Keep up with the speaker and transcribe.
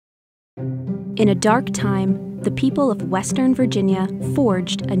In a dark time, the people of Western Virginia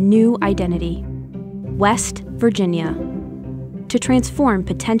forged a new identity: West Virginia. To transform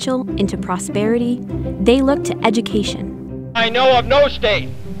potential into prosperity, they looked to education. I know of no state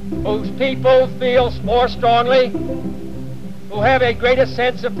whose people feel more strongly, who have a greater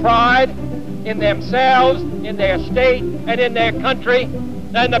sense of pride in themselves, in their state, and in their country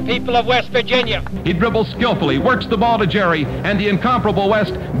than the people of West Virginia. He dribbles skillfully, works the ball to Jerry, and the incomparable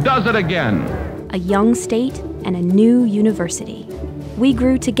West does it again. A young state and a new university. We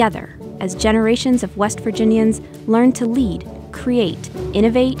grew together as generations of West Virginians learned to lead, create,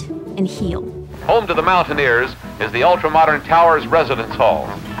 innovate, and heal. Home to the Mountaineers is the ultra-modern Towers Residence Hall.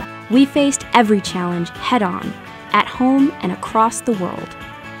 We faced every challenge head-on, at home and across the world.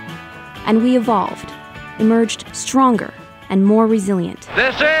 And we evolved, emerged stronger and more resilient.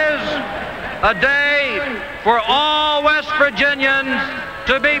 This is a day for all West Virginians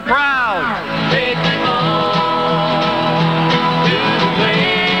to be proud.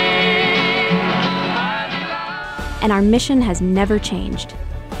 And our mission has never changed.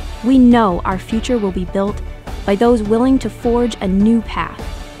 We know our future will be built by those willing to forge a new path,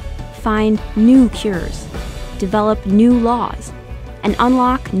 find new cures, develop new laws, and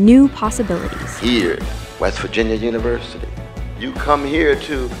unlock new possibilities. Here, West Virginia University, you come here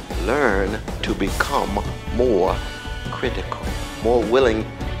to learn to become more critical, more willing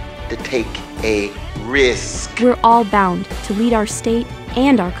to take a risk. We're all bound to lead our state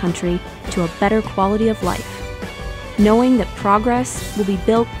and our country to a better quality of life, knowing that progress will be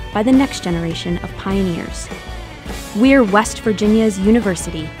built by the next generation of pioneers. We're West Virginia's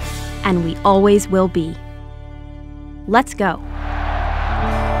university, and we always will be. Let's go.